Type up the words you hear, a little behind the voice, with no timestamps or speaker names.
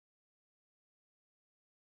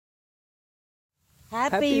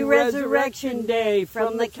Happy Resurrection Day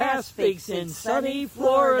from the Caspics in sunny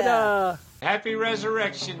Florida. Happy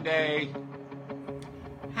Resurrection Day.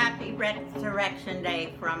 Happy Resurrection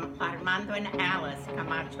Day from Armando and Alice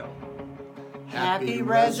Camacho. Happy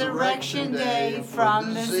Resurrection Day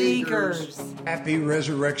from the Zegers. Happy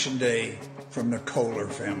Resurrection Day from the Kohler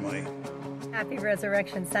family. Happy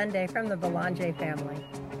Resurrection Sunday from the Belanger family.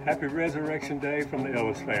 Happy Resurrection Day from the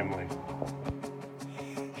Ellis family.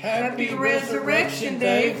 Happy Resurrection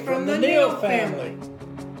Day from the Neal family.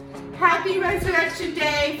 Happy Resurrection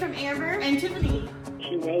Day from Amber and Tiffany.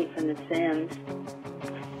 Ray from the Sims.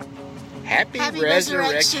 Happy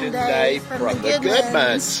Resurrection Day from the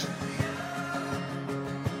Goodmans.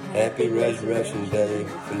 Happy Resurrection Day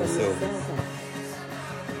from the Silvers.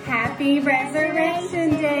 Happy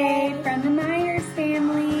Resurrection Day from the Myers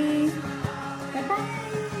family. Bye-bye.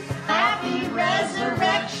 Happy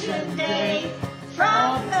Resurrection Day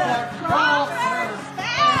from the Crawford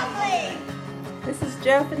family. This is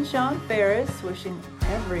Jeff and Sean Ferris wishing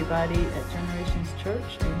everybody at Generations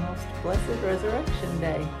Church a most blessed Resurrection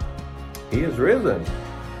Day. He is risen.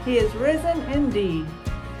 He is risen indeed.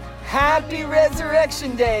 Happy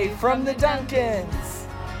Resurrection Day from the Duncans.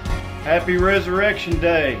 Happy Resurrection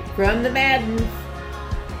Day From the Maddens.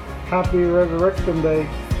 Happy Resurrection Day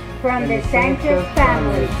From the Sanchez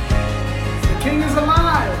family. The King is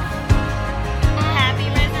alive. Happy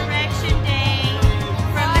Resurrection Day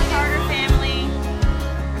from the Carter family.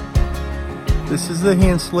 This is the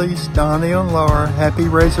Hensleys, Donnie and Laura. Happy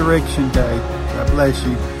Resurrection Day. God bless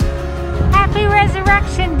you. Happy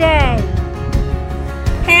Resurrection Day.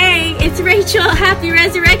 Hey, it's Rachel. Happy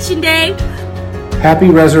Resurrection Day. Happy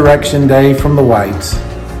Resurrection Day from the Whites.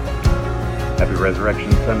 Happy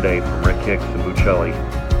Resurrection Sunday from Rick Hicks and Buccelli.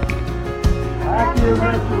 Happy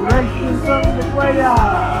Resurrection Sunday.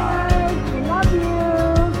 We love you.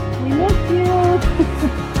 We miss you.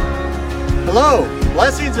 Hello,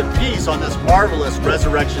 blessings and peace on this marvelous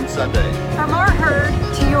Resurrection Sunday. From our herd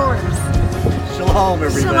to yours. Shalom,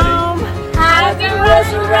 everybody. Shalom. Happy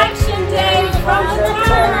Resurrection Day from the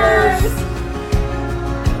Turners.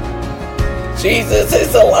 Jesus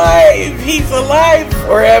is alive. He's alive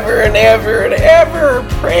forever and ever and ever.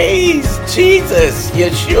 Praise Jesus,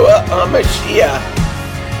 Yeshua HaMashiach.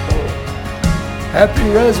 Happy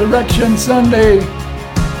Resurrection Sunday.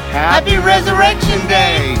 Happy Resurrection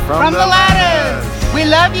Day from the Ladders. We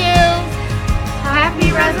love you.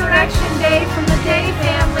 Happy Resurrection Day from the Day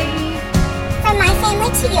family. From my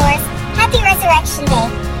family to yours, Happy Resurrection Day.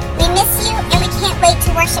 We miss you and we can't wait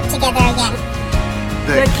to worship together again.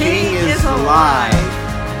 The King is alive.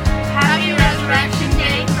 Happy Resurrection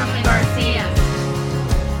Day from the Garcias.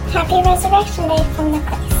 Happy Resurrection Day from the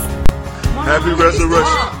Chris. Happy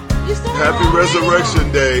Resurrection. Happy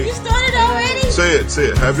Resurrection Day. You started already? Say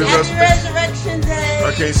it. Happy Resurrection Day.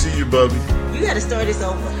 I can't see you, Bubby. You gotta start this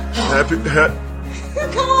over.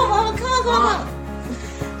 Come on, Mama. Come on.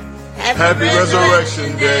 Happy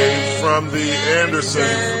Resurrection Day from the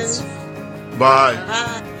Andersons. Bye.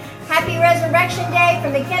 Happy Resurrection Day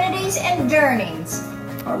from the Kennedys and Durnings.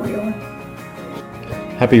 Are we on?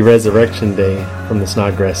 Happy Resurrection Day from the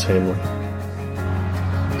Snodgrass family.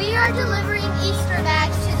 We are delivering Easter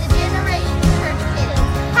bags to the Generation Church kiddos.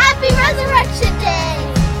 Happy Resurrection Day!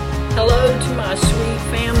 Hello to my sweet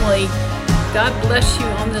family. God bless you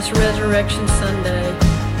on this Resurrection Sunday.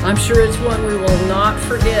 I'm sure it's one we will not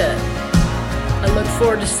forget. I look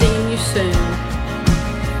forward to seeing you soon.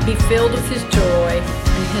 Be filled with His joy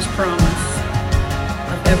and His promise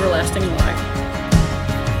of everlasting life.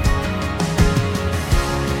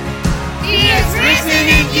 He is risen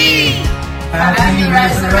indeed. Happy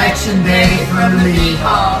Resurrection Day from the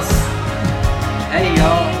Meatballs. Hey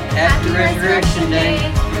y'all, happy Resurrection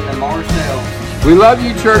Day from the Marcells. We love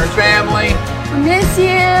you, church family. We miss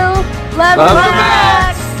you. Love you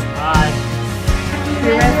much. Bye. Happy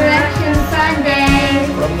Resurrection Sunday.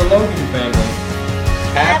 From the Logan family.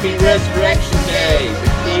 Happy Resurrection Day. The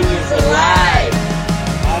King is alive.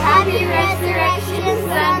 Happy Resurrection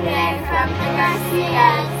Sunday from the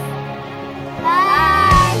Garcias.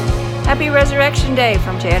 Bye! Happy Resurrection Day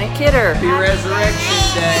from Janet Kidder. Happy Resurrection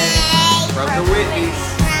Day from the Whitneys.